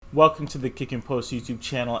Welcome to the Kick and Post YouTube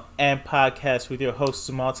channel and podcast with your hosts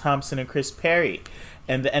Jamal Thompson and Chris Perry.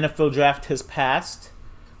 And the NFL draft has passed.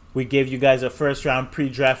 We gave you guys a first round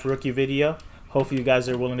pre-draft rookie video. Hopefully you guys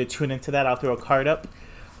are willing to tune into that. I'll throw a card up.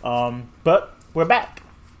 But we're back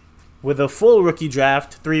with a full rookie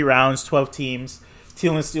draft, 3 rounds, 12 teams.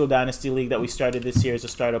 Teal and Steel Dynasty League that we started this year as a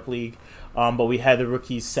startup league. But we had the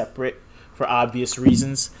rookies separate for obvious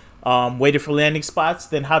reasons. Waited for landing spots,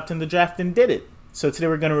 then hopped in the draft and did it. So today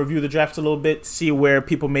we're going to review the draft a little bit, see where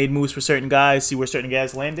people made moves for certain guys, see where certain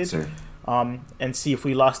guys landed, Sure. And see if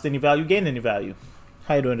we lost any value, gained any value.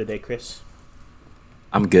 How you doing today, Chris?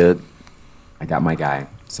 I'm good. I got my guy,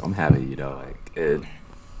 so I'm happy.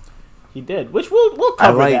 He did, which we'll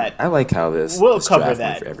cover that. I like how this. We'll this cover draft that.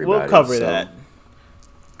 went for everybody, We'll cover that.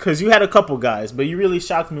 Because you had a couple guys, but you really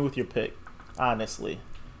shocked me with your pick, honestly.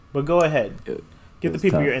 But go ahead, give the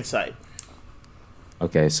people tough. your insight.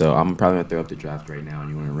 Okay, so I'm probably gonna throw up the draft right now, and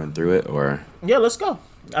you want to run through it, or? Yeah, let's go.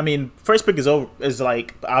 I mean, first pick is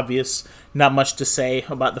like obvious. Not much to say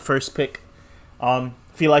about the first pick.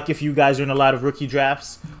 Feel like if you guys are in a lot of rookie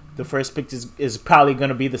drafts, the first pick is probably going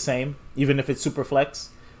to be the same, even if it's super flex.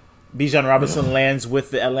 Bijan Robinson lands with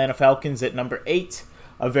the Atlanta Falcons at number 8.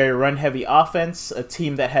 A very run-heavy offense, a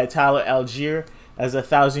team that had Tyler Algier as a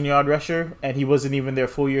 1,000-yard rusher, and he wasn't even their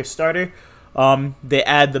full-year starter. They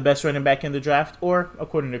add the best running back in the draft, or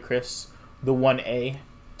according to Chris, the 1A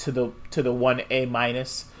to the 1A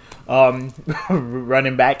minus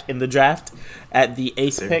running back in the draft at the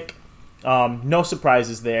 8th pick. No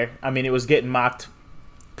surprises there. I mean, it was getting mocked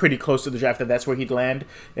pretty close to the draft that's where he'd land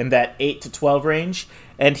in that 8 to 12 range,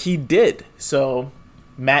 and he did. So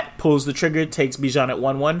Matt pulls the trigger, takes Bijan at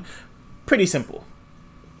 1-1. Pretty simple.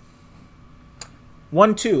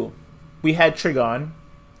 1-2, we had Trig on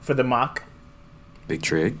for the mock. Big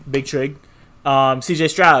Trig. CJ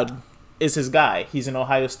Stroud is his guy. He's an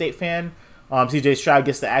Ohio State fan. CJ Stroud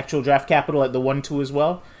gets the actual draft capital at the 1-2 as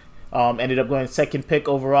well. Ended up going second pick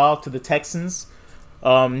overall to the Texans.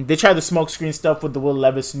 They tried the smokescreen stuff with the Will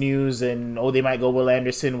Levis news and, they might go Will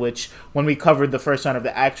Anderson, which when we covered the first round of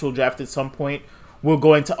the actual draft at some point, we'll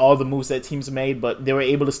go into all the moves that teams made, but they were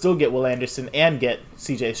able to still get Will Anderson and get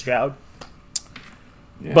CJ Stroud.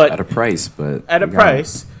 Yeah, but at a price.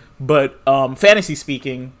 But fantasy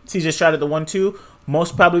speaking, CJ Stroud at the 1-2.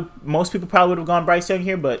 Most people probably would have gone Bryce Young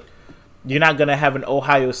here, but you're not gonna have an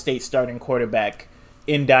Ohio State starting quarterback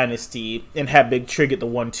in Dynasty and have Big Trig at the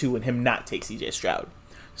 1-2 and him not take CJ Stroud.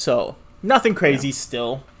 So nothing crazy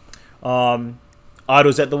still.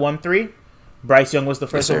 Otto's at the 1-3. Bryce Young was the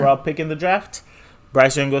first overall pick in the draft.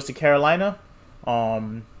 Bryce Young goes to Carolina.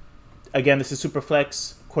 Again, this is super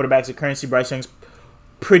flex. Quarterbacks are currency. Bryce Young's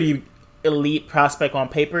pretty elite prospect on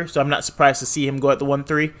paper, so I'm not surprised to see him go at the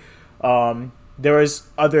 1-3. There was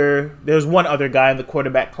one other guy in the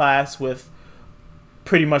quarterback class with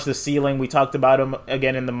pretty much the ceiling. We talked about him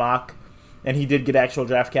again in the mock, and he did get actual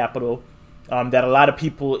draft capital. That a lot of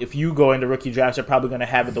people, if you go into rookie drafts, are probably going to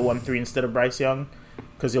have at the 1-3 instead of Bryce Young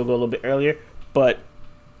because he'll go a little bit earlier. But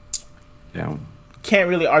can't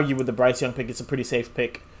really argue with the Bryce Young pick. It's a pretty safe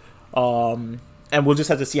pick. And we'll just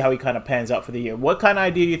have to see how he kind of pans out for the year. What kind of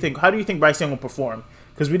idea do you think? How do you think Bryce Young will perform?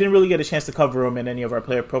 Because we didn't really get a chance to cover him in any of our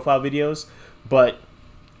player profile videos. But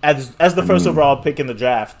as the first overall pick in the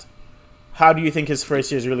draft, how do you think his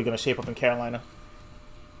first year is really going to shape up in Carolina?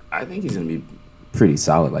 I think he's going to be pretty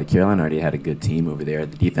solid. Like, Carolina already had a good team over there.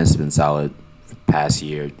 The defense has been solid for the past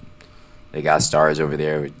year. They got stars over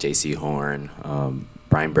there with J.C. Horn,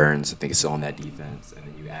 Brian Burns, I think, is still on that defense. And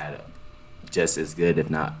then you add just as good, if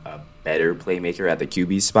not a better playmaker at the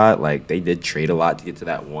QB spot. Like, they did trade a lot to get to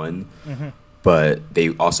that one, but they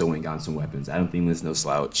also went and got some weapons. Adam Thielen's no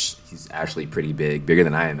slouch. He's actually pretty big, bigger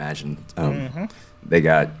than I imagined. They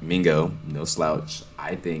got Mingo, no slouch.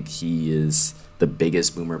 I think he is the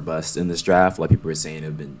biggest boomer bust in this draft. A lot of people were saying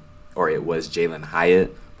it was Jalen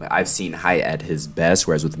Hyatt, but I've seen Hyatt at his best,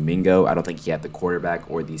 whereas with Mingo, I don't think he had the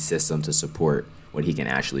quarterback or the system to support what he can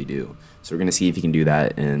actually do. So we're going to see if he can do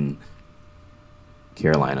that in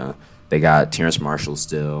Carolina. They got Terrace Marshall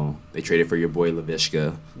still. They traded for your boy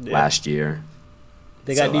Laviska last year.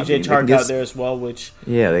 They got DJ Chark out there as well, which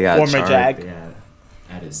they got former Chark. Jag. They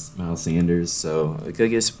added Miles Sanders, so it could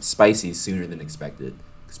get spicy sooner than expected.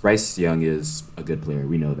 Because Bryce Young is a good player,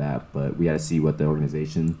 we know that, but we got to see what the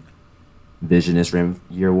organization vision is for him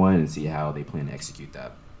year one and see how they plan to execute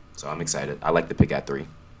that. So I'm excited. I like the pick at 3.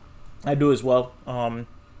 I do as well.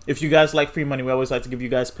 If you guys like free money, we always like to give you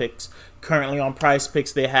guys picks. Currently on Prize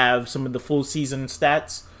Picks, they have some of the full season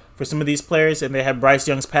stats for some of these players, and they have Bryce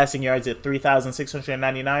Young's passing yards at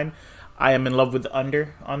 3,699. I am in love with the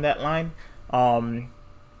under on that line.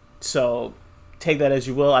 So take that as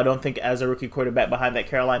you will. I don't think as a rookie quarterback behind that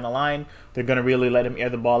Carolina line, they're going to really let him air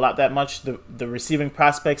the ball out that much. The receiving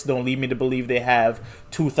prospects don't lead me to believe they have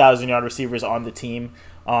 2,000-yard receivers on the team.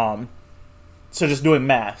 So just doing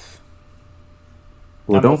math.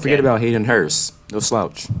 Well, don't forget about Hayden Hurst. No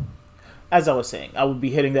slouch. As I was saying, I would be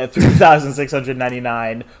hitting that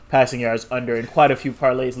 3,699 passing yards under in quite a few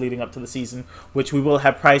parlays leading up to the season, which we will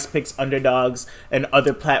have Price Picks, Underdogs, and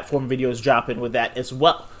other platform videos dropping with that as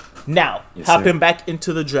well. Now, hopping back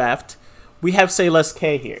into the draft, we have Say Less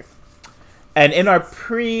K here. And in our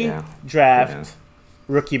pre-draft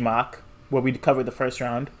rookie mock, where we covered the first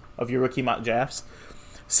round of your rookie mock drafts,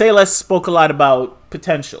 Say Less spoke a lot about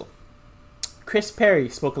potential. Chris Perry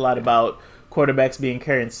spoke a lot about quarterbacks being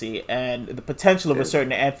currency and the potential of a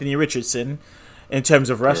certain Anthony Richardson in terms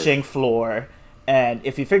of rushing floor, and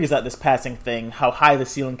if he figures out this passing thing, how high the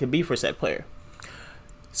ceiling can be for said player.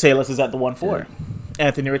 Salas is at the 1-4.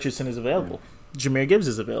 Anthony Richardson is available. Jahmyr Gibbs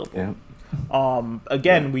is available.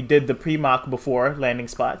 We did the pre-mock before landing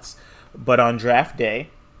spots, but on draft day,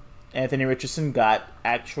 Anthony Richardson got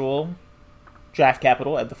actual draft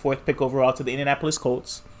capital at the 4th pick overall to the Indianapolis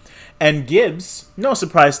Colts. And Gibbs, no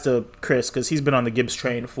surprise to Chris, because he's been on the Gibbs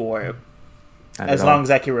train for as long as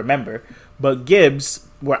I can remember. But Gibbs,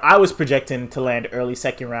 where I was projecting to land early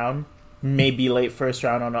second round, maybe late first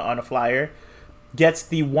round on a flyer, gets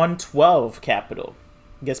the 112 capital.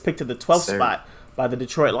 Gets picked to the 12th spot by the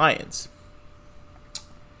Detroit Lions.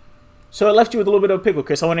 So it left you with a little bit of a pickle,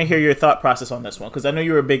 Chris. I want to hear your thought process on this one, because I know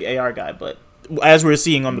you're a big AR guy, but as we're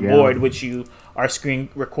seeing on the board, which you are screen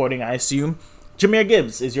recording, I assume, Jahmyr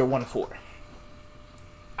Gibbs is your 1-4.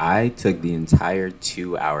 I took the entire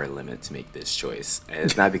 2-hour limit to make this choice. And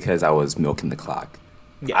it's not because I was milking the clock.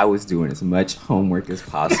 I was doing as much homework as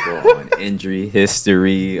possible on injury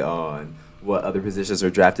history, on what other positions are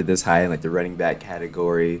drafted this high in like the running back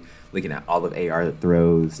category, looking at all of AR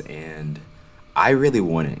throws, and I really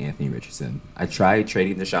wanted Anthony Richardson. I tried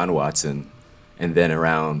trading Deshaun Watson, and then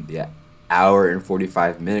around the hour and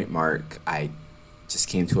 45-minute mark, I just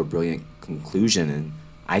came to a brilliant conclusion, and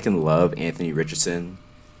I can love Anthony Richardson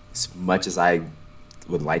as much as I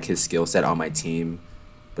would like his skill set on my team,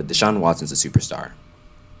 but Deshaun Watson's a superstar.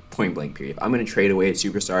 Point blank period. If I'm going to trade away a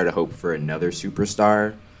superstar to hope for another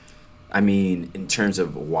superstar, I mean, in terms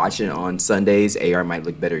of watching on Sundays, AR might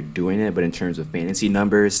look better doing it, but in terms of fantasy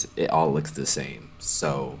numbers, it all looks the same.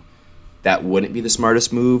 So that wouldn't be the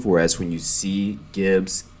smartest move, whereas when you see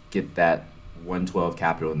Gibbs get that 112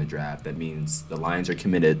 capital in the draft, that means the Lions are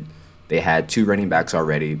committed. They had 2 running backs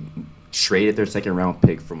already, traded their second-round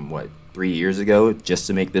pick from, 3 years ago just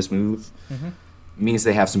to make this move. Means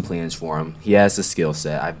they have some plans for him. He has the skill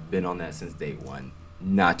set. I've been on that since day one.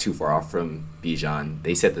 Not too far off from Bijan.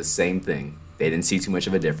 They said the same thing. They didn't see too much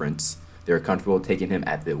of a difference. They were comfortable taking him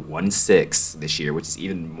at the 1-6 this year, which is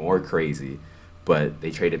even more crazy. But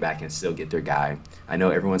they traded back and still get their guy. I know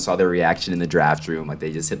everyone saw their reaction in the draft room, like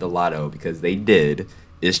they just hit the lotto, because they did.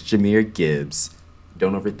 It's Jahmyr Gibbs.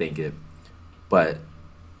 Don't overthink it. But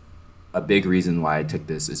a big reason why I took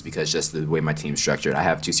this is because just the way my team's structured. I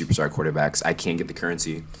have 2 superstar quarterbacks. I can't get the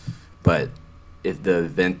currency. But if the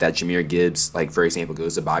event that Jahmyr Gibbs, like for example,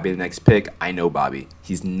 goes to Bobby the next pick, I know Bobby.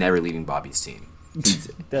 He's never leaving Bobby's team. He's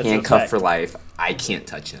handcuffed for life. I can't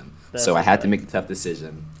touch him. So I had to make a tough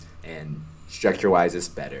decision. And structure-wise, it's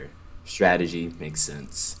better. Strategy makes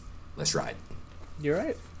sense. Let's ride. You're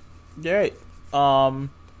right.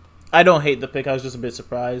 I don't hate the pick. I was just a bit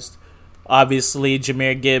surprised. Obviously,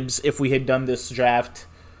 Jahmyr Gibbs, if we had done this draft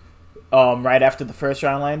right after the first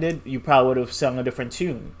round landed, you probably would have sung a different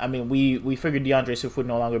tune. I mean, we figured DeAndre Swift would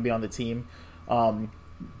no longer be on the team.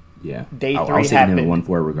 Day 3 happened. Him at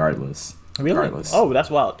 1-4 regardless. Really? Regardless. Oh, that's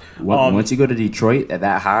wild. Once you go to Detroit at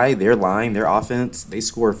that high, their line, their offense, they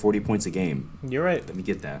score 40 points a game. You're right. Let me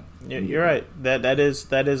get that. You're right. That is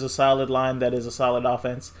a solid line. That is a solid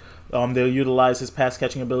offense. They'll utilize his pass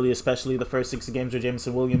catching ability, especially the first 6 games where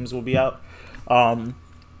Jameson Williams will be out.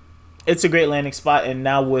 It's a great landing spot, and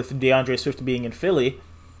now with DeAndre Swift being in Philly,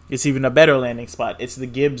 it's even a better landing spot. It's the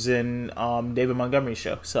Gibbs and David Montgomery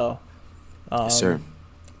show. So, yes, sir.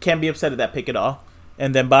 Can't be upset at that pick at all.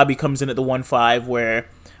 And then Bobby comes in at the 1-5, where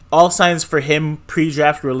all signs for him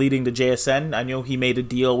pre-draft were leading to JSN. I know he made a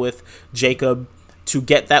deal with Jacob to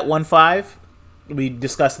get that 1-5. We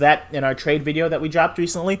discussed that in our trade video that we dropped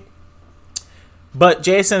recently. But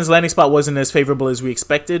JSN's landing spot wasn't as favorable as we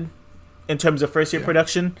expected in terms of first-year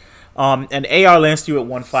production. And AR lands you at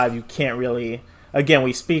 1-5. You can't really... Again,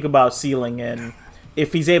 we speak about ceiling, and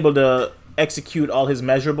if he's able to execute all his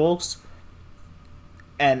measurables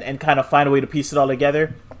and kind of find a way to piece it all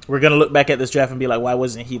together, we're going to look back at this draft and be like, why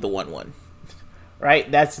wasn't he the 1-1?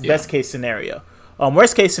 Right? That's the best-case scenario.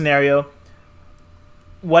 Worst case scenario,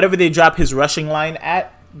 whatever they drop his rushing line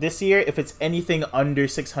at this year, if it's anything under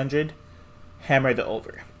 600, hammer the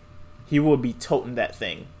over. He will be toting that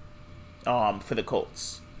thing for the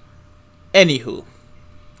Colts. Anywho,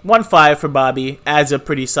 1-5 for Bobby. Adds a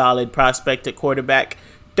pretty solid prospect at quarterback.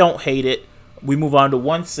 Don't hate it. We move on to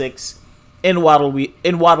 1-6. In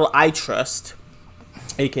Waddle I trust,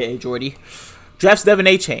 a.k.a. Jordy. Drafts Devin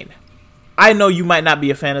Achane. I know you might not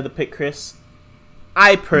be a fan of the pick, Chris.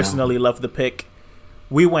 I personally love the pick.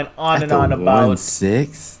 We went on and on about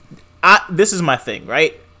 1-6. This is my thing,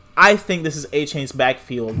 right? I think this is Achane's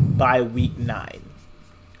backfield by week 9.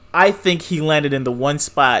 I think he landed in the one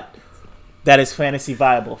spot that is fantasy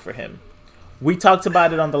viable for him. We talked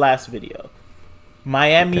about it on the last video.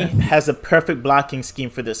 Miami has a perfect blocking scheme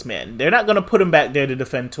for this man. They're not going to put him back there to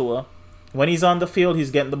defend Tua. When he's on the field,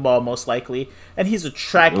 he's getting the ball most likely. And he's a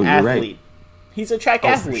track athlete. Right. He's a track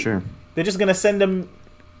athlete. For sure. They're just going to send him.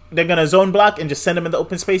 They're going to zone block and just send him in the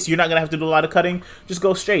open space. You're not going to have to do a lot of cutting. Just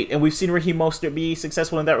go straight. And we've seen Raheem Mostert be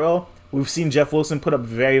successful in that role. We've seen Jeff Wilson put up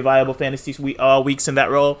very viable fantasy weeks in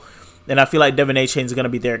that role. And I feel like Devin Achane is going to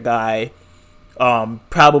be their guy.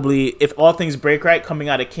 Probably, if all things break right, coming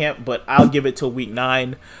out of camp. But I'll give it till week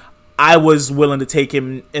 9. I was willing to take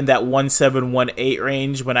him in that 1-7, 1-8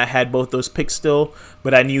 range when I had both those picks still.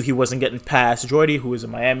 But I knew he wasn't getting past Jordy, who is a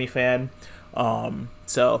Miami fan.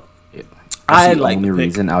 So... Yeah. The only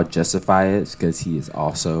reason I'll justify it is because he is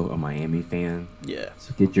also a Miami fan. Yeah.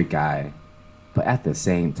 So get your guy. But at the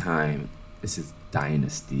same time, this is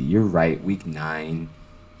Dynasty. You're right. Week 9,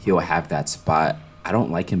 he'll have that spot. I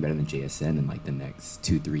don't like him better than JSN in like the next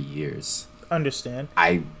 2-3 years. Understand.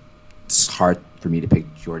 It's hard for me to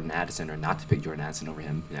pick Jordan Addison or not to pick Jordan Addison over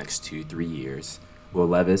him the next 2-3 years. Will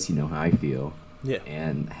Levis, you know how I feel. Yeah.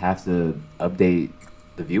 And have to update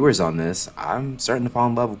the viewers on this. I'm starting to fall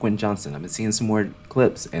in love with Quentin Johnston. I've been seeing some more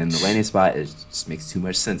clips, and the landing spot just makes too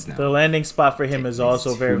much sense now. The landing spot for him is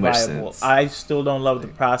also very viable. I still don't love the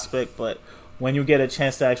prospect, but when you get a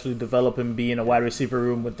chance to actually develop and be in a wide receiver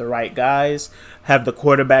room with the right guys, have the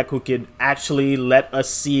quarterback who could actually let us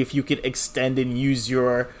see if you could extend and use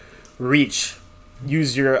your reach,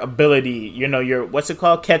 use your ability, your what's it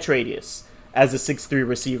called, catch radius as a 6'3"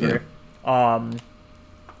 receiver. Yeah.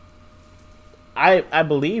 I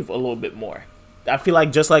believe a little bit more. I feel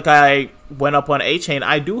like just like I went up on Achane,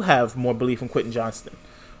 I do have more belief in Quentin Johnston.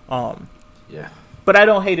 Yeah. But I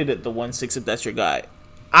don't hate it at the 1-6 if that's your guy.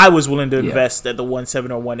 I was willing to invest at the 1-7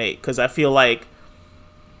 or 1-8 because I feel like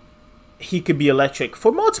he could be electric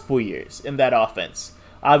for multiple years in that offense.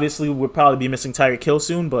 Obviously, we'll probably be missing Tyreek Hill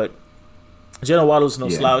soon, but Jalen Waddle's no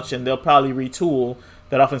slouch, and they'll probably retool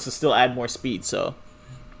that offense to still add more speed. So,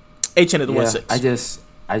 Achane at the 1-6.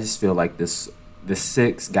 I just feel like the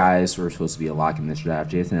 6 guys who are supposed to be a lock in this draft,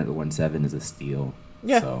 Jason at the 1-7 is a steal.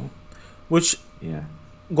 Yeah. So,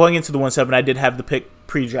 going into the 1-7, I did have the pick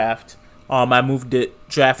pre-draft. I moved it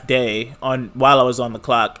draft day while I was on the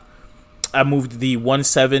clock. I moved the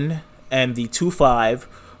 1-7 and the 2-5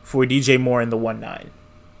 for DJ Moore in the 1-9.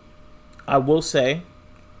 I will say,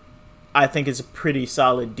 I think it's a pretty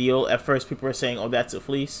solid deal. At first, people were saying, "Oh, that's a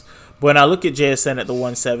fleece." But when I look at JSN at the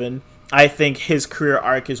 1-7. I think his career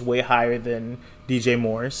arc is way higher than DJ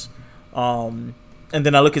Moore's. And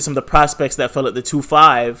then I look at some of the prospects that fell at the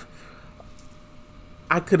 2-5.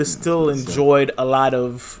 I could have still enjoyed a lot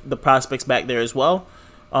of the prospects back there as well.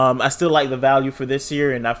 I still like the value for this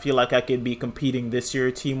year, and I feel like I could be competing this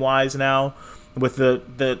year team-wise now with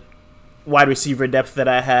the wide receiver depth that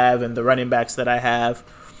I have and the running backs that I have.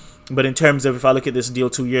 But in terms of if I look at this deal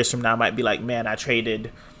 2 years from now, I might be like, man, I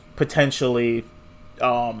traded potentially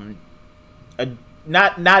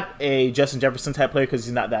not a Justin Jefferson type player because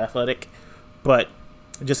he's not that athletic, but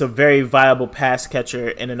just a very viable pass catcher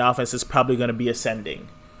in an offense that's probably going to be ascending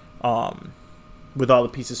with all the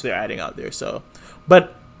pieces they're adding out there. So,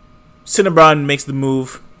 but Cinnabron makes the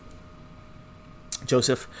move,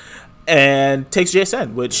 Joseph, and takes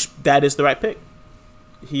JSN, which that is the right pick.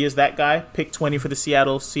 He is that guy. Pick 20 for the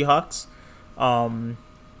Seattle Seahawks.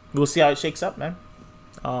 We'll see how it shakes up, man.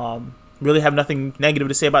 Really have nothing negative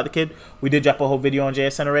to say about the kid. We did drop a whole video on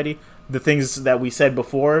JSN already. The things that we said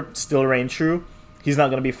before still reign true. He's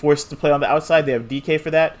not going to be forced to play on the outside. They have DK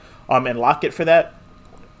for that, and Lockett for that.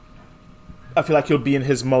 I feel like he'll be in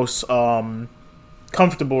his most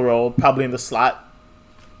comfortable role, probably in the slot,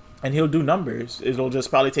 and he'll do numbers. It'll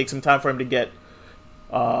just probably take some time for him to get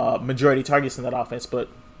majority targets in that offense, but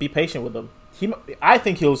be patient with him. I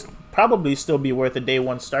think he'll probably still be worth a day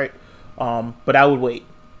one start, but I would wait.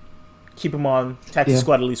 Keep him on taxi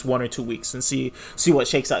squad at least 1 or 2 weeks and see what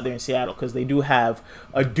shakes out there in Seattle, because they do have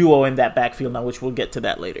a duo in that backfield now, which we'll get to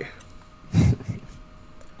that later.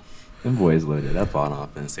 Them boys loaded up on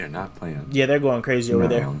offense. They're not playing. Yeah, they're going crazy You're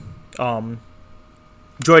over not there. wrong.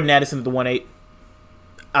 Jordan Addison at the 1-8.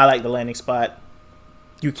 I like the landing spot.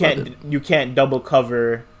 You can't double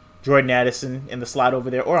cover Jordan Addison in the slot over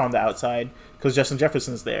there or on the outside because Justin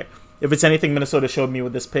Jefferson's there. If it's anything Minnesota showed me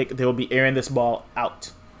with this pick, they will be airing this ball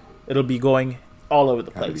out. It'll be going all over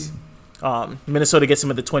the place. Minnesota gets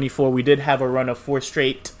him at the 24. We did have a run of 4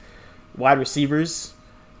 straight wide receivers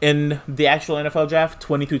in the actual NFL draft.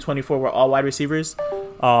 20 through 24 were all wide receivers.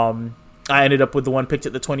 I ended up with the one picked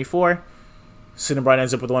at the 24. Cinnabon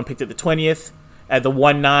ends up with the one picked at the 20th. At the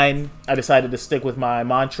 1-9, I decided to stick with my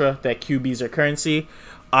mantra that QBs are currency.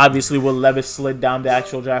 Obviously, Will Levis slid down the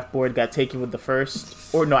actual draft board, got taken with the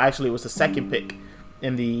first, or no, actually it was the second pick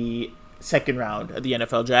in the second round of the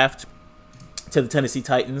NFL draft to the Tennessee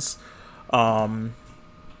Titans.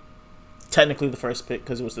 Technically the first pick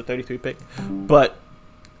because it was the 33 pick. But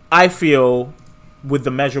I feel with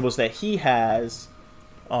the measurables that he has,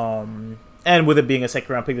 and with it being a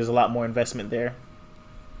second round pick, there's a lot more investment there.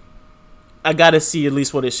 I got to see at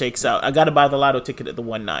least what it shakes out. I got to buy the lotto ticket at the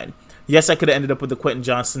 1-9. Yes, I could have ended up with the Quentin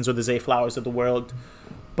Johnsons or the Zay Flowers of the world,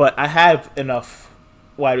 but I have enough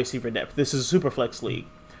wide receiver depth. This is a super flex league,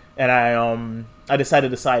 and I decided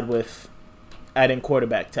to side with adding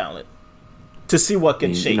quarterback talent to see what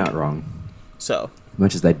can shake. You're not wrong. So, as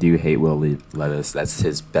much as I do hate Will Levis, that's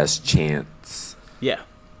his best chance. Yeah.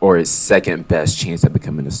 Or his second best chance at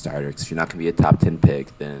becoming a starter. Because if you're not going to be a top 10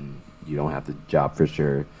 pick, then you don't have the job for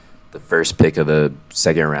sure. The first pick of the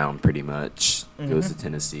second round pretty much goes to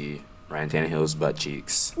Tennessee. Ryan Tannehill's butt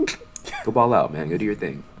cheeks. Go ball out, man. Go do your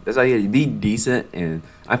thing. That's how you be decent. And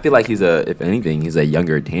I feel like if anything, he's a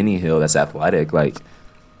younger Tannehill that's athletic. Like,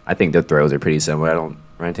 I think their throws are pretty similar.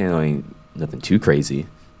 Ryan Tannehill ain't nothing too crazy.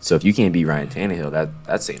 So if you can't beat Ryan Tannehill,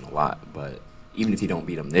 that's saying a lot. But even if you don't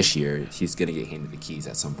beat him this year, he's going to get handed the keys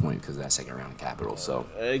at some point because of that second round capital. So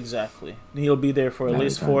exactly. He'll be there for at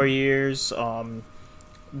least 4 years.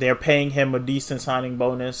 They're paying him a decent signing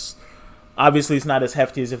bonus. Obviously, it's not as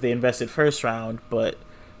hefty as if they invested first round, but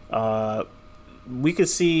we could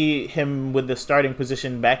see him with the starting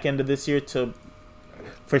position back end of this year to,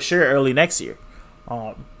 for sure, early next year.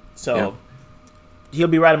 He'll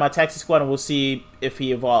be right in my taxi squad, and we'll see if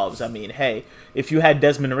he evolves. I mean, hey, if you had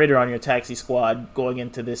Desmond Ridder on your taxi squad going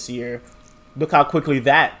into this year, look how quickly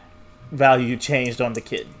that value changed on the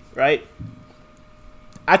kid, right?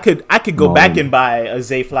 I could go back and buy a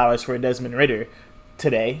Zay Flowers for a Desmond Ridder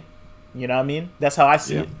today. You know what I mean? That's how I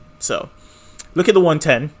see it. So, look at the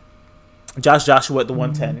 110. Josh Joshua at the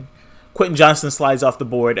 110. Quentin Johnston slides off the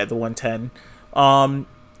board at the 110.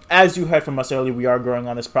 As you heard from us earlier, we are growing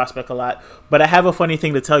on this prospect a lot. But I have a funny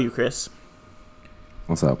thing to tell you, Chris.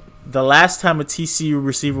 What's up? The last time a TCU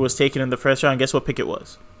receiver was taken in the first round, guess what pick it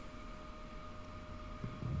was?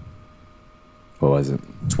 What was it?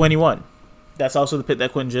 21. That's also the pick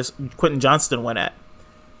that Quentin Johnston went at.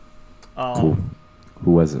 Cool.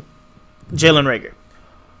 Who was it? Jalen Reagor.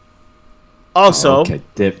 Also, okay,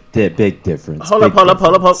 big difference. Hold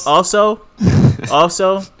up. Also,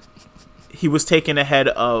 he was taken ahead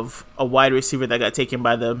of a wide receiver that got taken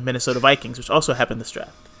by the Minnesota Vikings, which also happened this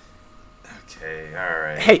draft. Okay, all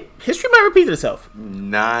right. Hey, history might repeat itself.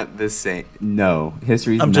 Not the same. No,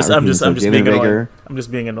 history's I'm just being annoying. I'm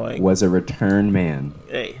just being annoying. Was a return man.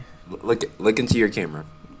 Hey, look into your camera.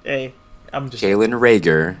 Hey, I'm just. Jalen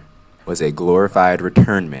Reagor was a glorified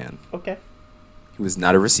return man. Okay. He was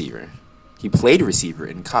not a receiver. He played receiver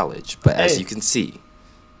in college, but as you can see,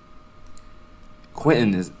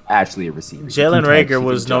 Quentin is actually a receiver. Jalen Reagor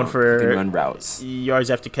was known for run routes, yards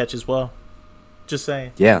after catch as well. Just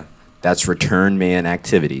saying. Yeah, that's return man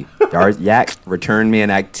activity. Return man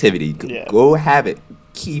activity. Go have it.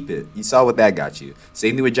 Keep it. You saw what that got you.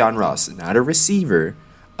 Same thing with John Ross. Not a receiver,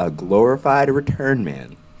 a glorified return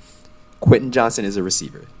man. Quentin Johnston is a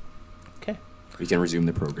receiver. Okay. We can resume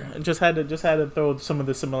the program. Just had to throw some of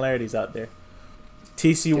the similarities out there.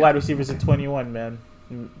 TCU wide receivers at 21, man.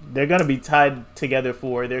 They're going to be tied together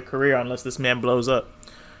for their career unless this man blows up.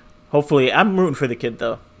 Hopefully. I'm rooting for the kid,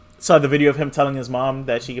 though. Saw the video of him telling his mom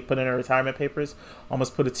that she could put in her retirement papers.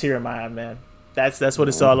 Almost put a tear in my eye, man. That's what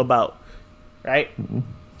it's all about, right?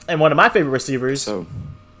 And one of my favorite receivers,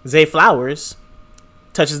 Zay Flowers,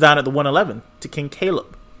 touches down at the 111 to King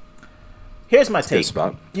Caleb. Here's my take.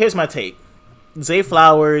 Zay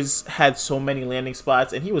Flowers had so many landing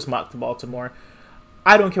spots, and he was mocked to Baltimore.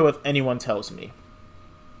 I don't care what anyone tells me.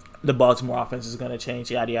 The Baltimore offense is going to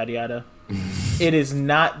change, yada, yada, yada. It is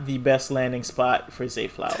not the best landing spot for Zay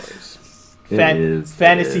Flowers.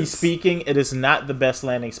 Fantasy speaking, it is not the best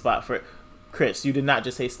landing spot for Chris, you did not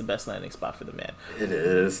just say it's the best landing spot for the man. It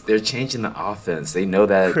is. They're changing the offense. They know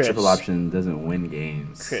that Chris. triple option doesn't win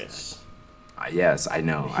games. Chris. Yes, I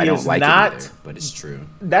know. He I don't is like not- it either, but it's true.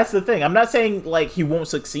 That's the thing. I'm not saying like he won't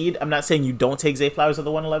succeed. I'm not saying you don't take Zay Flowers at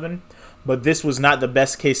the 111, but this was not the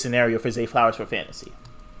best case scenario for Zay Flowers for fantasy.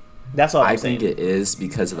 That's all I'm I saying. think it is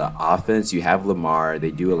because of the offense. You have Lamar.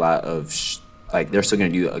 They do a lot of they're still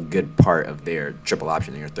going to do a good part of their triple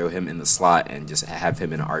option. They're going to throw him in the slot and just have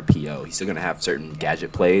him in an RPO. He's still going to have certain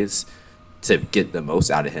gadget plays to get the most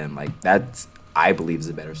out of him. Like that's, I believe, is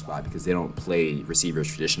a better spot because they don't play receivers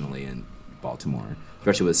traditionally in Baltimore,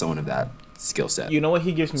 especially with someone of that skill set. You know what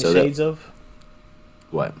he gives me So shades of?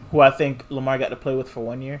 What? Who I think Lamar got to play with for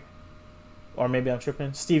 1 year? Or maybe I'm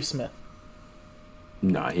tripping. Steve Smith.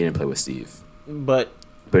 No, he didn't play with Steve. But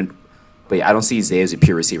But yeah, I don't see Zay as a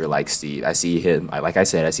pure receiver like Steve. I see him, like I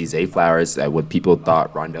said, I see Zay Flowers at what people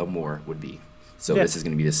thought Rondell Moore would be. So Yeah. this is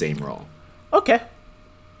going to be the same role. okay.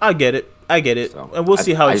 I get it. So And we'll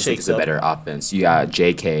see how I it just think shakes it's a up. better offense. You got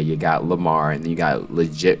JK, you got Lamar, and then you got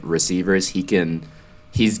legit receivers. He's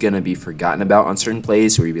going to be forgotten about on certain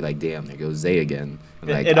plays where you'd be like, damn, there goes Zay again. And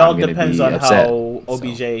like, It all I'm gonna depends be on upset. how So,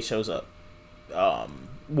 OBJ shows up.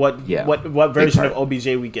 What Big version of part.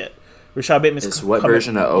 OBJ we get? Rashad Bateman's It's what coming-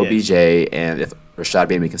 version of yeah. OBJ and if Rashad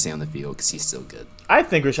Bateman can stay on the field because he's still good. I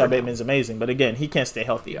think Rashad Bateman's amazing, but again, he can't stay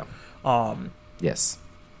healthy. Yeah. Yes.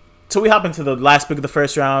 So we hop into the last pick of the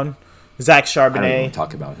first round, Zach I don't even Charbonnet. want to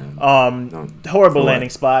talk about him. No. Horrible For what? landing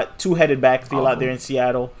spot, two-headed backfield out Awful. there in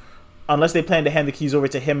Seattle. Unless they plan to hand the keys over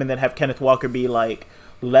to him and then have Kenneth Walker be like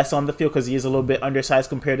less on the field because he is a little bit undersized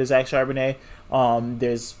compared to Zach Charbonnet.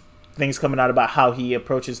 There's things coming out about how he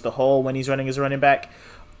approaches the hole when he's running as a running back.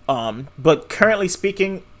 But currently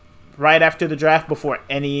speaking, right after the draft, before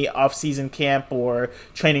any off-season camp or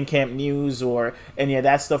training camp news or any of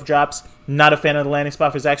that stuff drops, not a fan of the landing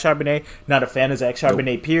spot for Zach Charbonnet. Not a fan of Zach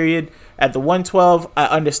Charbonnet, period. At the 112, I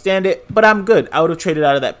understand it, but I'm good. I would have traded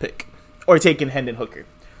out of that pick or taken Hendon Hooker.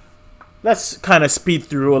 Let's kind of speed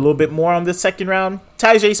through a little bit more on this second round.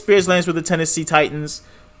 Tyjae Spears lands with the Tennessee Titans.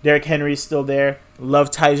 Derrick Henry's still there.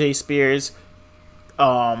 Love Tyjae Spears.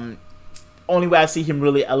 Only way I see him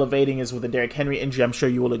really elevating is with a Derrick Henry injury. I'm sure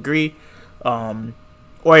you will agree.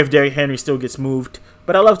 Or if Derrick Henry still gets moved.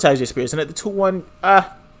 But I love Tyjae Spears. And at the 2-1,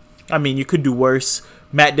 I mean, you could do worse.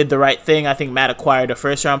 Matt did the right thing. I think Matt acquired a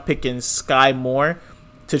first-round pick in Sky Moore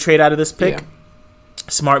to trade out of this pick. Yeah.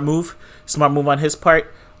 Smart move. Smart move on his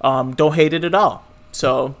part. Don't hate it at all.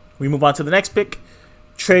 So we move on to the next pick.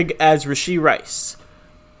 Trig as Rashee Rice.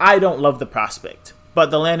 I don't love the prospect, but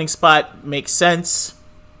the landing spot makes sense.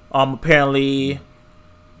 Apparently,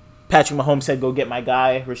 Patrick Mahomes said, go get my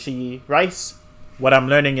guy, Rashee Rice. What I'm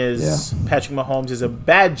learning is Patrick Mahomes is a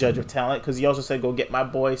bad judge of talent because he also said, go get my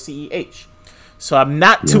boy, CEH. So I'm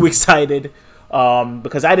not too excited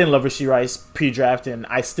because I didn't love Rashee Rice pre-draft, and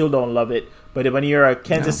I still don't love it. But when you're a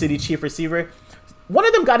Kansas City Chief receiver, one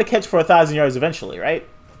of them got to catch for 1,000 yards eventually, right?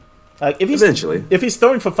 Like if he's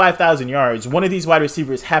throwing for 5,000 yards, one of these wide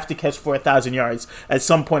receivers have to catch for 1,000 yards at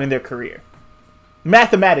some point in their career,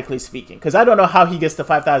 mathematically speaking. Because I don't know how he gets to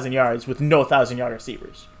 5,000 yards with no 1,000-yard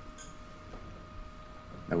receivers.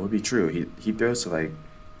 That would be true. He throws to like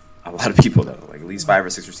a lot of people though. Like at least 5 or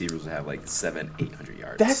 6 receivers will have like 700-800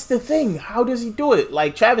 yards. That's the thing. How does he do it?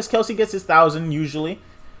 Like Travis Kelce gets his 1,000 usually,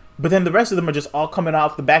 but then the rest of them are just all coming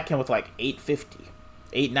off the back end with like 850,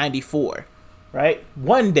 894, right?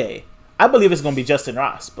 One day. I believe it's going to be Justin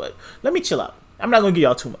Ross, but let me chill out. I'm not going to give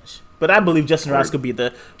y'all too much. But I believe Justin Ross could be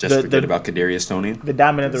Forget about Kadarius Toney. the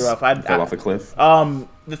diamond in the rough. Fell off a cliff.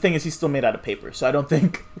 The thing is, he's still made out of paper, so I don't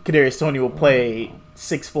think Kadarius Toney will play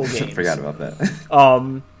 6 full games. Forgot about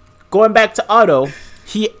that. Going back to Otto,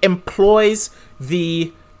 he employs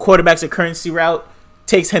the quarterbacks at currency route,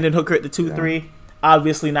 takes Hendon Hooker at the 2-3.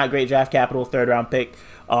 Obviously not great draft capital, 3rd-round pick.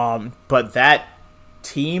 But that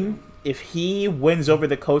team, if he wins over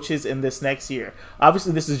the coaches in this next year,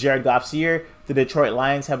 obviously this is Jared Goff's year. The Detroit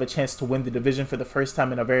Lions have a chance to win the division for the first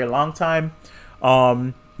time in a very long time.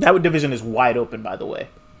 That division is wide open, by the way.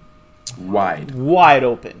 Wide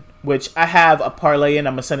open. Which I have a parlay in.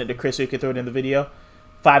 I'm going to send it to Chris so you can throw it in the video.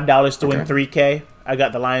 $5 to win $3K. I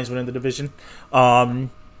got the Lions winning the division. Hendon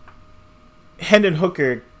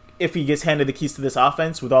Hooker, if he gets handed the keys to this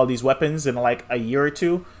offense with all these weapons in like a year or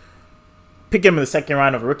two, pick him in the 2nd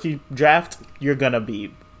round of a rookie draft, you're going to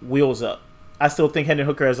be wheels up. I still think Hendon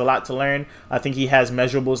Hooker has a lot to learn. I think he has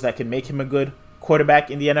measurables that can make him a good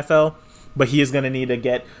quarterback in the NFL, but he is going to need to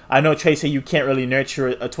get... I know Trey said you can't really nurture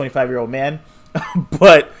a 25-year-old man,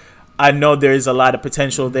 but I know there's a lot of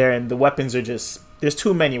potential there, and the weapons are just... There's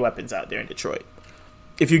too many weapons out there in Detroit.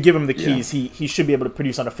 if you give him the keys, he should be able to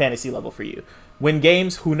produce on a fantasy level for you. Win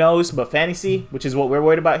games, who knows? But fantasy, which is what we're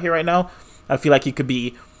worried about here right now, I feel like he could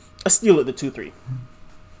be a steal at the 2-3.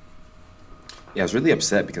 Yeah, I was really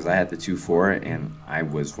upset because I had the 2-4, and I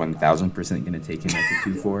was 1,000% going to take him at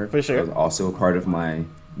the 2-4. For sure. That was also a part of my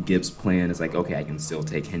Gibbs plan. It's like, okay, I can still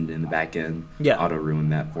take Hendon in the back end. Yeah. Auto ruin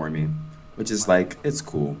that for me, which is like, it's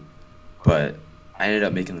cool. But I ended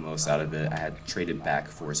up making the most out of it. I had traded back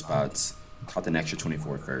 4 spots, caught an extra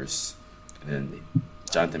 24 first, and then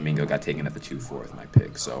Jonathan Mingo got taken at the 2-4 with my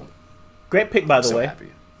pick. So great pick, by the way.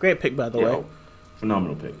 Happy. Great pick, by the way.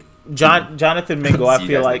 Phenomenal pick. Jonathan Mingo, I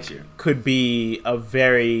feel like, year. could be a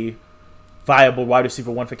very viable wide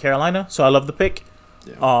receiver 1 for Carolina. So I love the pick.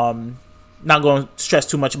 Yeah. Not going to stress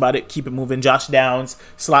too much about it. Keep it moving. Josh Downs,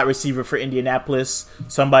 slot receiver for Indianapolis.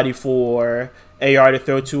 Somebody for AR to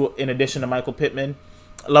throw to in addition to Michael Pittman.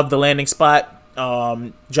 Love the landing spot.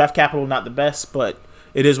 Draft capital, not the best, but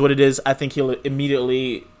it is what it is. I think he'll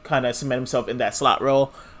immediately kind of cement himself in that slot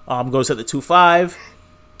role. Goes at the 2-5.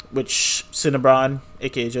 Which Cinnabron,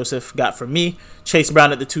 a.k.a. Joseph, got from me. Chase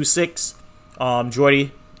Brown at the 2-6.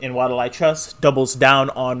 Jordy in Waddle I Trust doubles down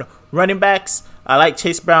on running backs. I like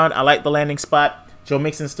Chase Brown. I like the landing spot. Joe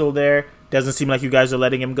Mixon's still there. Doesn't seem like you guys are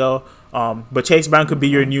letting him go. But Chase Brown could be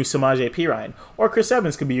your new Samaje Perine. Or Chris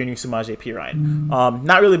Evans could be your new Samaje Perine.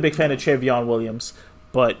 Not really a big fan of Trevion Williams.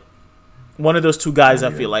 But one of those two guys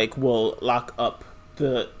I feel like will lock up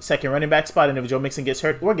the second running back spot. And if Joe Mixon gets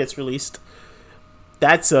hurt or gets released,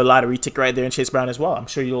 that's a lottery ticket right there in Chase Brown as well. I'm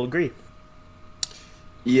sure you'll agree.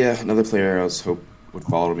 Yeah, another player I was hope would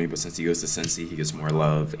follow me, but since he goes to Cincy, he gets more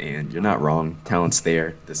love. And you're not wrong. Talent's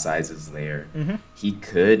there. The size is there. Mm-hmm. He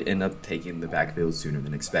could end up taking the backfield sooner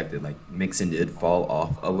than expected. Like, Mixon did fall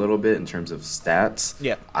off a little bit in terms of stats.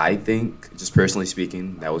 Yeah. I think, just personally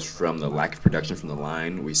speaking, that was from the lack of production from the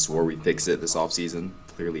line. We swore we'd fix it this offseason.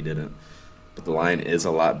 Clearly didn't. But the line is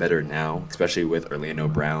a lot better now, especially with Orlando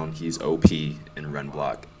Brown. He's OP in run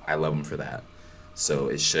block. I love him for that. So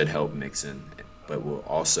it should help Mixon, but will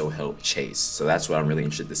also help Chase. So that's what I'm really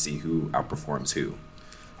interested to see who outperforms who.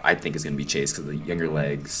 I think it's going to be Chase because the younger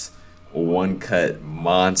legs, one-cut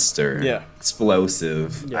monster,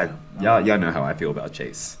 explosive. Yeah. Y'all know how I feel about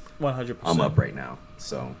Chase. 100%. I'm up right now.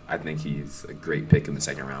 So I think he's a great pick in the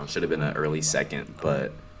second round. Should have been an early second,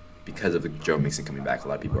 but because of Joe Mixon coming back, a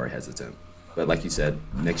lot of people are hesitant. But like you said,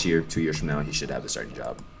 next year, 2 years from now, he should have the starting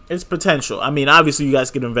job. It's potential. I mean, obviously, you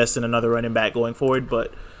guys could invest in another running back going forward,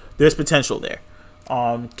 but there's potential there.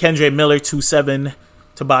 Kendre Miller, 2-7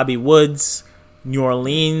 to Bobby Woods. New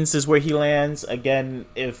Orleans is where he lands. Again,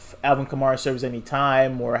 if Alvin Kamara serves any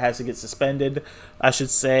time or has to get suspended, I should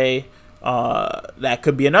say, that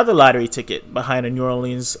could be another lottery ticket behind a New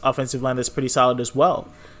Orleans offensive line that's pretty solid as well.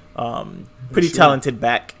 Pretty talented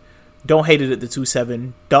back. Don't hate it at the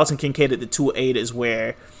 2-7. Dalton Kincaid at the 2-8 is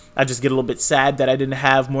where I just get a little bit sad that I didn't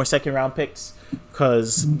have more second-round picks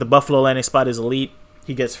because the Buffalo landing spot is elite.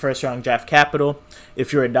 He gets first-round draft capital.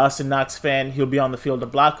 If you're a Dawson Knox fan, he'll be on the field to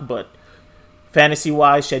block, but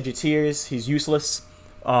fantasy-wise, shed your tears. He's useless.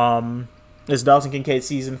 It's Dalton Kincaid's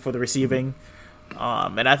season for the receiving,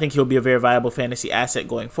 and I think he'll be a very viable fantasy asset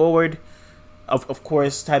going forward. Of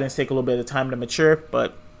course, tight ends take a little bit of time to mature,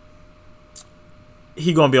 but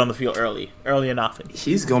he's going to be on the field early and often.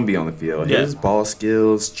 He's going to be on the field. Yeah. His ball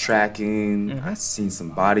skills, tracking, I've seen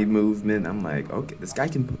some body movement. I'm like, okay, this guy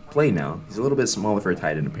can play now. He's a little bit smaller for a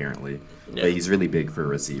tight end, apparently, but he's really big for a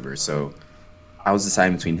receiver. So I was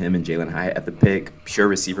deciding between him and Jalen Hyatt at the pick. Pure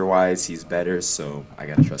receiver-wise, he's better, so I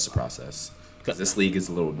got to trust the process. Because this league is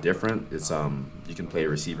a little different. It's you can play a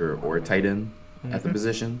receiver or a tight end at the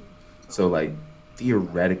position. So, like,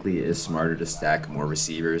 theoretically, it is smarter to stack more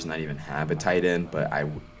receivers, not even have a tight end, but I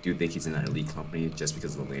do think he's in that elite company just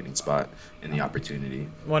because of the landing spot and the opportunity.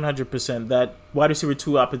 100%. That wide receiver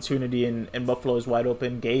 2 opportunity in Buffalo is wide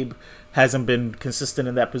open. Gabe hasn't been consistent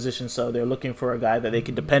in that position, so they're looking for a guy that they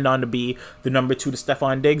can depend on to be the number 2 to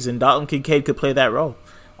Stephon Diggs, and Dalton Kincaid could play that role.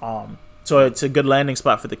 So it's a good landing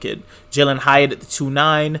spot for the kid. Jalen Hyatt at the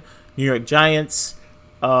 2-9, New York Giants.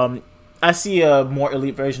 I see a more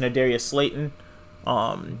elite version of Darius Slayton.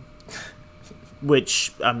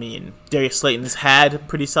 Which, I mean, Darius Slayton's had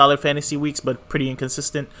pretty solid fantasy weeks, but pretty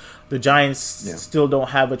inconsistent. The Giants still don't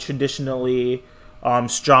have a traditionally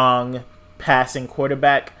strong passing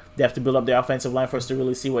quarterback. They have to build up their offensive line for us to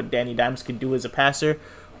really see what Danny Dimes can do as a passer.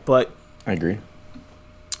 But I agree.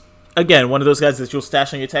 Again, one of those guys that you'll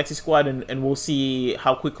stash on your taxi squad, and we'll see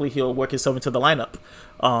how quickly he'll work himself into the lineup.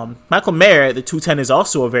 Michael Mayer at the 2-10 is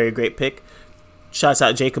also a very great pick. Shouts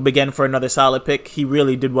out Jacob again for another solid pick. He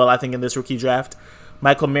really did well, I think, in this rookie draft.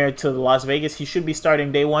 Michael Mayer to Las Vegas. He should be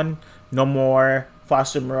starting day one. No more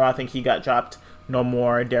Foster Moreau, I think he got dropped. No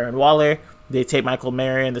more Darren Waller. They take Michael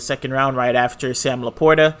Mayer in the second round right after Sam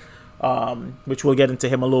Laporta, which we'll get into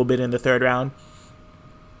him a little bit in the third round.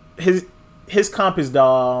 His comp is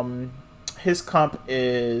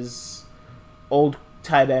old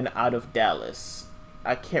tight end out of Dallas.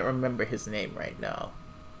 I can't remember his name right now.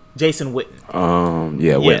 Jason Witten.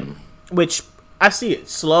 Witten. Which I see it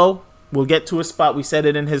slow. We'll get to a spot. We said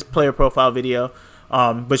it in his player profile video.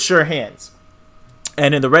 But sure hands.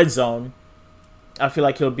 And in the red zone, I feel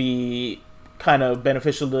like he'll be kind of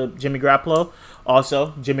beneficial to Jimmy Garoppolo.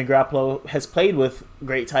 Also, Jimmy Garoppolo has played with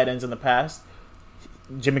great tight ends in the past.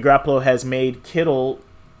 Jimmy Garoppolo has made Kittle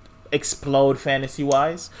explode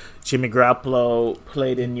fantasy-wise. Jimmy Garoppolo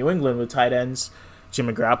played in New England with tight ends.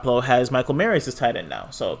 Jimmy Garoppolo has Michael Mayer as his tight end now.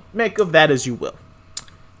 So make of that as you will.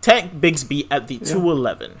 Tank Bigsby at the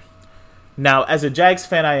 211. Now, as a Jags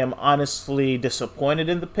fan, I am honestly disappointed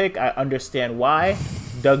in the pick. I understand why.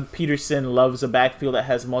 Doug Peterson loves a backfield that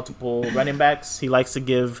has multiple running backs. He likes to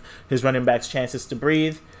give his running backs chances to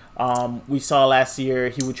breathe. We saw last year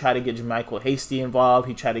he would try to get Jermichael Hasty involved.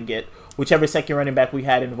 He tried to get whichever second running back we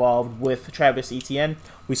had involved with Travis Etienne.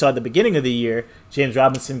 We saw at the beginning of the year James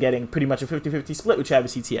Robinson getting pretty much a 50-50 split with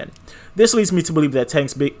Travis Etienne. This leads me to believe that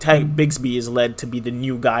Tank Bigsby is led to be the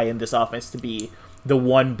new guy in this offense, to be the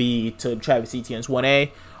 1B to Travis Etienne's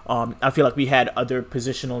 1A. I feel like we had other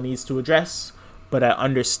positional needs to address, but I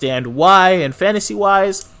understand why. And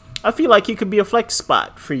fantasy-wise, I feel like he could be a flex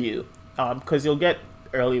spot for you because you'll get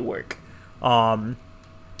early work.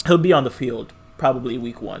 He'll be on the field probably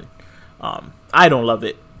week 1. I don't love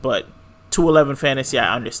it, but 211 fantasy,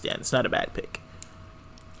 I understand. It's not a bad pick.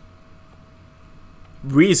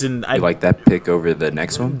 Reason I like that pick over the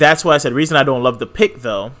next one? That's why I said reason I don't love the pick,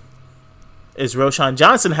 though, is Roschon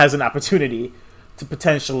Johnson has an opportunity to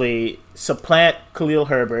potentially supplant Khalil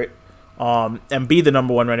Herbert and be the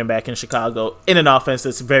number 1 running back in Chicago in an offense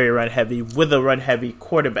that's very run-heavy with a run-heavy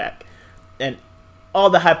quarterback. And all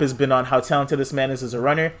the hype has been on how talented this man is as a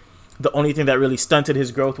runner. The only thing that really stunted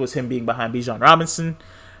his growth was him being behind Bijan Robinson.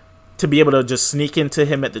 To be able to just sneak into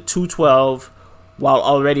him at the 212 while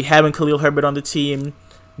already having Khalil Herbert on the team,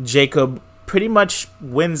 Jacob pretty much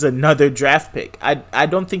wins another draft pick. I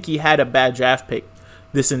don't think he had a bad draft pick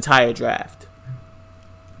this entire draft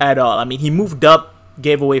at all. I mean, he moved up,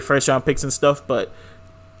 gave away first-round picks and stuff, but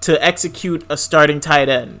to execute a starting tight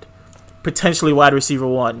end, potentially wide receiver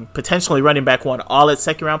 1, potentially running back 1, all at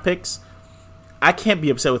second-round picks, I can't be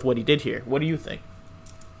upset with what he did here. What do you think?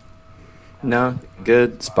 No,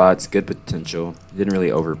 good spots, good potential. Didn't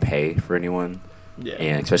really overpay for anyone. Yeah.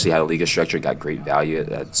 And especially how the league is structured, got great value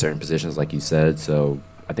at certain positions, like you said. So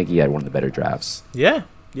I think he had one of the better drafts. Yeah.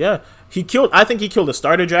 I think he killed a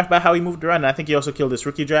starter draft by how he moved around, and I think he also killed his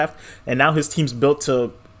rookie draft. And now his team's built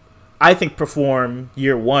to, I think, perform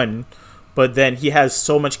year 1. But then he has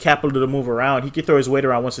so much capital to move around. He can throw his weight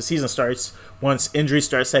around once the season starts, once injuries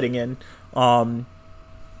start setting in.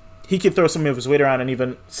 He could throw some of his weight around and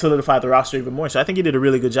even solidify the roster even more. So I think he did a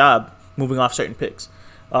really good job moving off certain picks.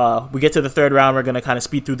 We get to the third round. We're going to kind of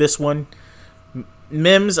speed through this one.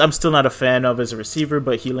 Mims, I'm still not a fan of as a receiver,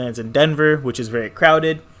 but he lands in Denver, which is very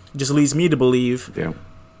crowded. Just leads me to believe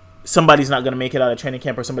somebody's not going to make it out of training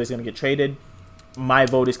camp or somebody's going to get traded. My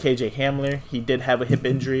vote is KJ Hamler. He did have a hip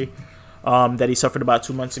injury that he suffered about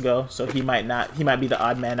 2 months ago, so he might be the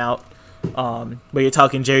odd man out. But you're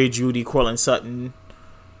talking Jerry Jeudy, Courtland Sutton.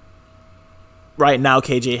 Right now,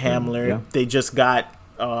 KJ Hamler. They just got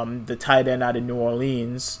the tight end out of New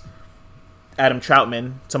Orleans, Adam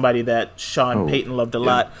Troutman, somebody that Sean Payton loved a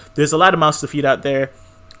lot. There's a lot of mouths to feed out there.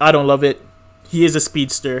 I don't love it. He is a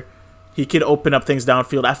speedster. He could open up things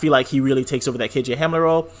downfield. I feel like he really takes over that KJ Hamler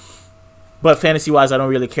role. But fantasy-wise, I don't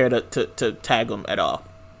really care to tag him at all.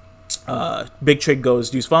 Big Trig goes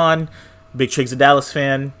Deuce Vaughn. Big Trig's a Dallas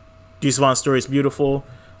fan. Deuce Vaughn's story is beautiful.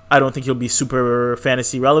 I don't think he'll be super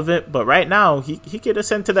fantasy relevant, but right now he could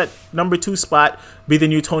ascend to that number 2 spot, be the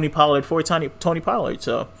new Tony Pollard for Tony Pollard.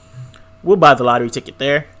 So we'll buy the lottery ticket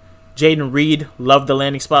there. Jaden Reed, love the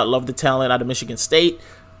landing spot, love the talent out of Michigan State.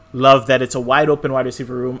 Love that it's a wide open wide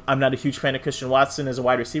receiver room. I'm not a huge fan of Christian Watson as a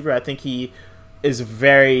wide receiver. I think he is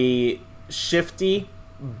very shifty,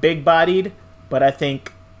 big-bodied, but I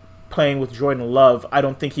think playing with Jordan Love, I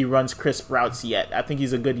don't think he runs crisp routes yet. I think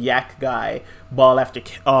he's a good yak guy,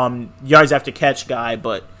 yards after catch guy,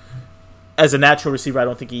 but as a natural receiver, I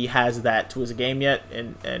don't think he has that to his game yet.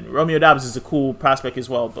 And Romeo Doubs is a cool prospect as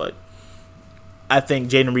well, but I think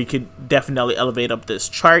Jaden Reed could definitely elevate up this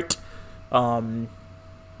chart. Keyshawn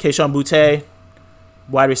Boutte,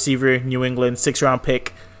 wide receiver, New England, 6th-round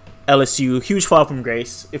pick, LSU, huge fall from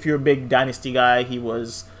grace. If you're a big Dynasty guy, he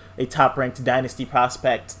was a top-ranked Dynasty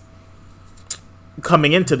prospect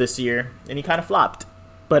coming into this year, and he kind of flopped.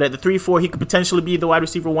 But at the 3-4, he could potentially be the wide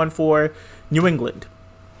receiver 1 for New England.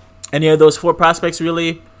 Any of those 4 prospects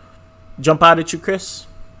really jump out at you, Chris?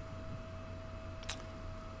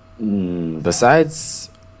 Besides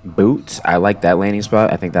Boots, I like that landing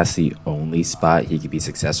spot. I think that's the only spot he could be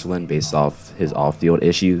successful in based off his off-field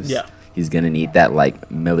issues. Yeah. He's going to need that,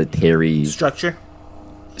 like, military structure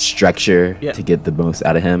to get the most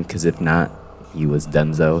out of him, because if not, he was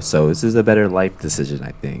donezo. So this is a better life decision,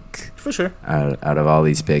 I think. For sure. Out of all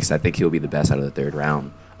these picks, I think he'll be the best out of the third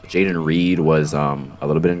round. Jaden Reed was a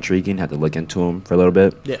little bit intriguing. Had to look into him for a little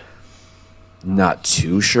bit. Yeah. Not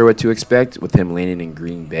too sure what to expect with him landing in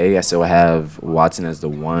Green Bay. I still have Watson as the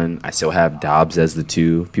 1. I still have Dobbs as the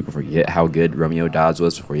 2. People forget how good Romeo Dobbs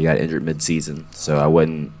was before he got injured midseason. So I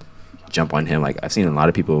wouldn't jump on him. Like, I've seen a lot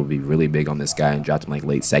of people be really big on this guy and dropped him like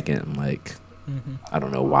late second. I'm like, I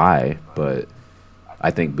don't know why, but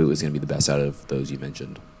I think Boot is going to be the best out of those you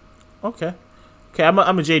mentioned. Okay, I'm a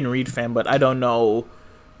Jaden Reed fan, but I don't know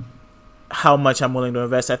how much I'm willing to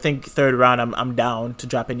invest. I think third round, I'm down to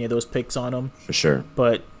drop any of those picks on him. For sure.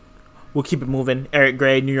 But we'll keep it moving. Eric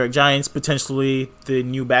Gray, New York Giants, potentially the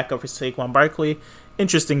new backup for Saquon Barkley.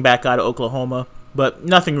 Interesting back out of Oklahoma, but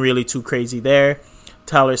nothing really too crazy there.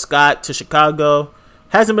 Tyler Scott to Chicago.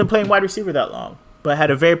 Hasn't been playing wide receiver that long, but had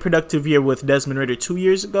a very productive year with Desmond Ridder 2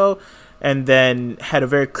 years ago, and then had a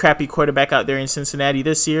very crappy quarterback out there in Cincinnati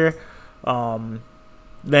this year.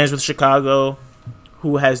 Lands with Chicago,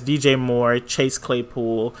 who has DJ Moore, Chase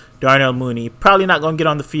Claypool, Darnell Mooney. Probably not going to get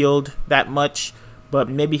on the field that much, but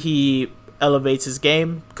maybe he elevates his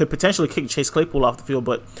game. Could potentially kick Chase Claypool off the field,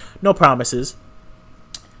 but no promises.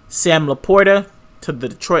 Sam Laporta to the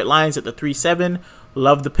Detroit Lions at the 3-7.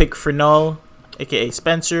 Love the pick for Null, a.k.a.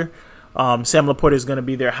 Spencer. Sam Laporta is going to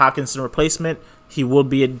be their Hawkinson replacement. He will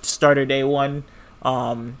be a starter day 1.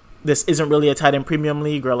 This isn't really a tight end premium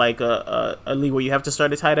league or like a league where you have to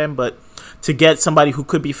start a tight end, but to get somebody who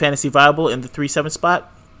could be fantasy viable in the 3-7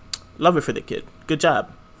 spot, love it for the kid. Good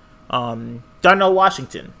job. Darnell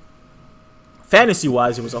Washington.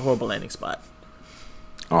 Fantasy-wise, it was a horrible landing spot.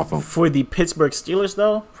 Awful. For the Pittsburgh Steelers,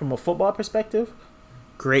 though, from a football perspective,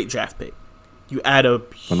 great draft pick. You add a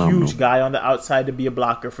huge guy on the outside to be a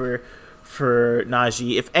blocker for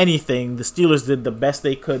Najee. If anything, the Steelers did the best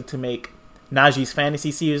they could to make Najee's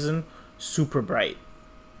fantasy season super bright.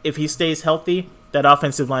 If he stays healthy, that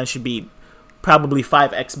offensive line should be probably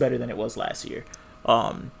 5x better than it was last year.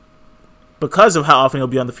 Because of how often he'll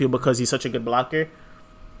be on the field, because he's such a good blocker,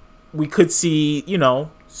 we could see,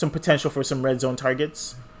 some potential for some red zone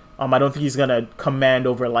targets. I don't think he's going to command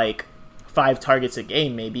over like 5 targets a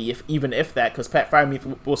game, maybe, even if that, because Pat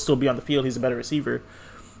Freiermuth will still be on the field. He's a better receiver.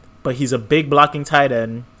 But he's a big blocking tight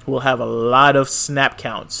end who will have a lot of snap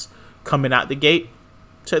counts coming out the gate.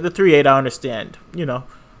 So at the 3-8, I understand.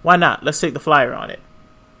 Why not? Let's take the flyer on it.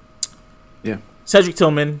 Yeah. Cedric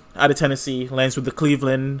Tillman out of Tennessee lands with the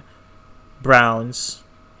Cleveland Browns.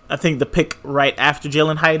 I think the pick right after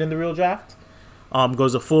Jalen Hyatt in the real draft.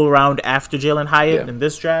 Goes a full round after Jalen Hyatt in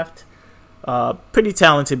this draft. Pretty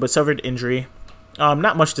talented, but suffered injury.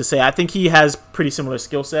 Not much to say. I think he has pretty similar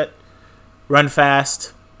skill set. Run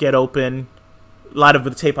fast, get open. A lot of the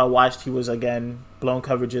tape I watched, he was, again, blown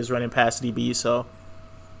coverages, running past DB, so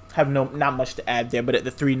have not much to add there. But at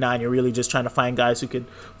the 3-9, you're really just trying to find guys who could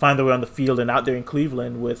find their way on the field, and out there in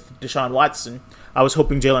Cleveland with Deshaun Watson. I was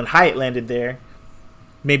hoping Jalen Hyatt landed there.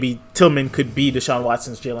 Maybe Tillman could be Deshaun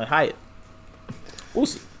Watson's Jalen Hyatt. We'll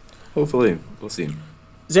see. Hopefully. We'll see.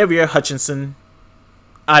 Xavier Hutchinson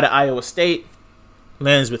out of Iowa State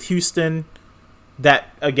lands with Houston. That,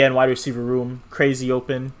 again, wide receiver room, crazy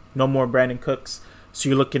open. No more Brandon Cooks. So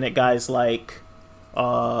you're looking at guys like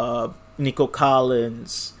Nico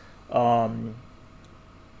Collins.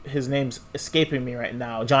 His name's escaping me right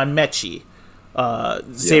now. John Mechie.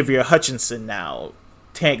 Xavier Hutchinson now.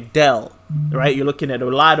 Tank Dell. Right? You're looking at a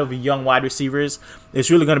lot of young wide receivers.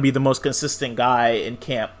 It's really going to be the most consistent guy in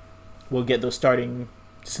camp. Will get those starting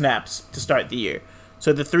snaps to start the year.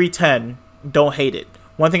 So the 3-10, don't hate it.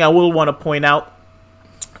 One thing I will want to point out,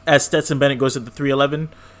 as Stetson Bennett goes at the 3-11,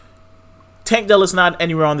 Tank Dell is not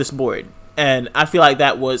anywhere on this board. And I feel like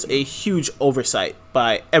that was a huge oversight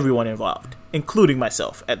by everyone involved, including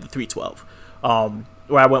myself at the 3-12,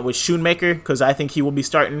 where I went with Schoonmaker because I think he will be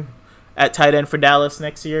starting at tight end for Dallas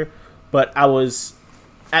next year. But I was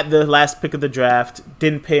at the last pick of the draft,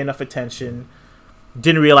 didn't pay enough attention,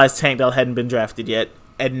 didn't realize Tank Dell hadn't been drafted yet,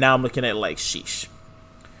 and now I'm looking at it like, sheesh.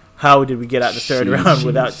 How did we get out the third round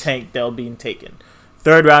without Tank Dell being taken?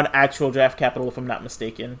 Third round actual draft capital, if I'm not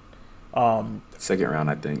mistaken. Second round,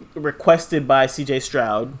 I think. Requested by C.J.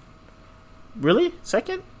 Stroud. Really?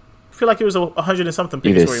 Second? I feel like it was 100 and something.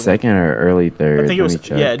 Either second or early third. I think it was.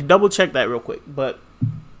 Yeah, double check that real quick. But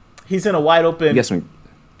he's in a wide open.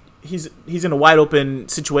 He's in a wide open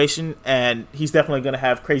situation, and he's definitely going to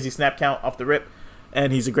have crazy snap count off the rip.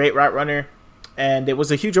 And he's a great route runner. And it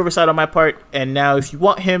was a huge oversight on my part. And now, if you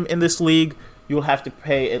want him in this league, you'll have to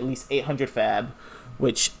pay at least 800 fab,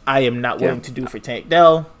 which I am not willing to do for Tank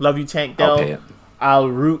Dell. Love you, Tank Dell. I'll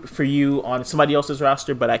root for you on somebody else's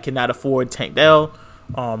roster, but I cannot afford Tank Dell.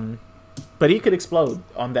 But he could explode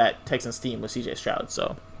on that Texans team with CJ Stroud.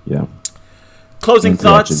 So yeah. Closing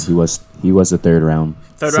thoughts. He was a third round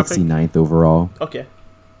 69th overall. Okay.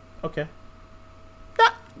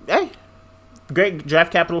 Hey, great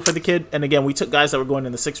draft capital for the kid. And again, we took guys that were going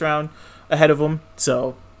in the 6th round ahead of him.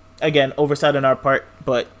 So again, oversight on our part,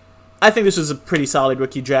 but I think this was a pretty solid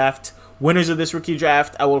rookie draft. Winners of this rookie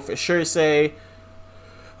draft, I will for sure say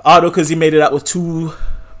Otto, because he made it out with 2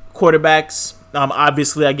 quarterbacks.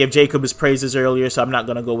 Obviously, I gave Jacob his praises earlier, so I'm not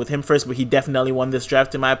going to go with him first, but he definitely won this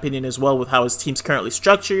draft, in my opinion, as well, with how his team's currently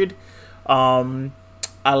structured. I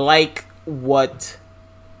like what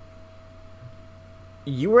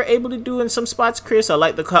you were able to do in some spots, Chris. I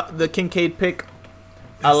like the Kincaid pick.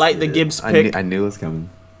 I like the Gibbs pick. I knew it was coming.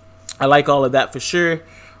 I like all of that for sure.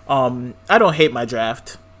 I don't hate my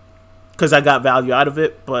draft because I got value out of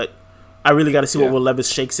it, but I really got to see what Will Levis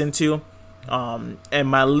shakes into. And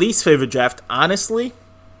my least favorite draft, honestly,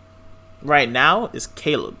 right now is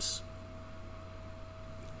Caleb's.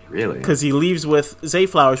 Really? Because he leaves with Zay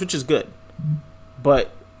Flowers, which is good.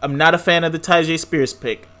 But I'm not a fan of the Tyjae Spears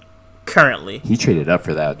pick currently. He traded up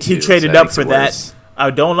for that, too. He traded up for that. I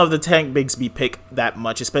don't love the Tank Bigsby pick that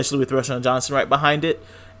much, especially with Rashawn Johnson right behind it.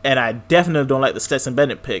 And I definitely don't like the Stetson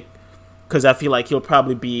Bennett pick because I feel like he'll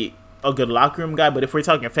probably be a good locker room guy. But if we're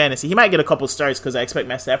talking fantasy, he might get a couple starts because I expect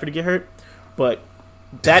Matt Stafford to get hurt. But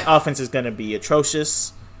that offense is going to be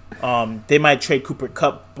atrocious. They might trade Cooper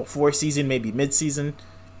Kupp before season, maybe mid-season.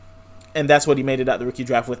 And that's what he made it out the rookie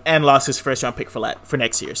draft with and lost his first-round pick for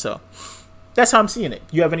next year. So that's how I'm seeing it.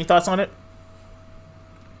 You have any thoughts on it?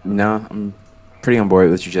 No, I'm pretty on board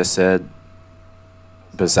with what you just said.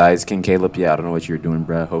 Besides King Caleb, I don't know what you're doing,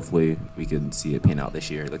 bro. Hopefully we can see it pan out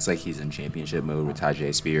this year. It looks like he's in championship mode with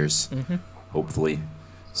Tyjae Spears, hopefully.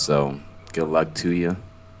 So good luck to you.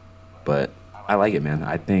 But I like it, man.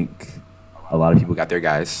 I think a lot of people got their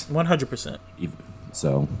guys. 100%.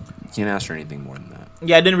 So you can't ask for anything more than that.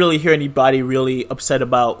 Yeah, I didn't really hear anybody really upset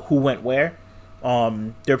about who went where.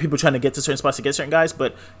 There are people trying to get to certain spots to get certain guys,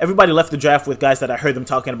 but everybody left the draft with guys that I heard them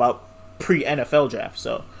talking about pre-NFL draft.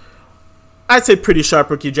 So I'd say pretty sharp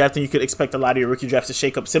rookie draft, and you could expect a lot of your rookie drafts to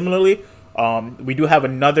shake up similarly. We do have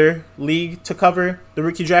another league to cover the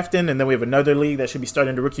rookie draft in, and then we have another league that should be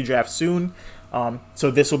starting the rookie draft soon. So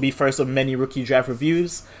this will be first of many rookie draft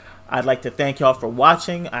reviews. I'd like to thank y'all for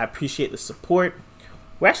watching. I appreciate the support.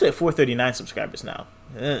 We're actually at 439 subscribers now.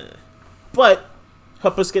 But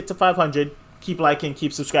help us get to 500. Keep liking,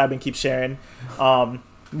 keep subscribing, keep sharing.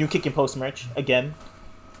 New Kick and Post merch, again.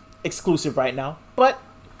 Exclusive right now. But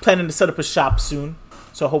planning to set up a shop soon.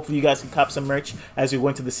 So hopefully you guys can cop some merch as we go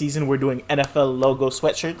into the season. We're doing NFL logo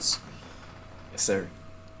sweatshirts. Yes, sir.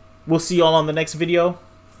 We'll see y'all on the next video.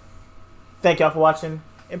 Thank y'all for watching,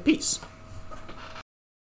 and peace.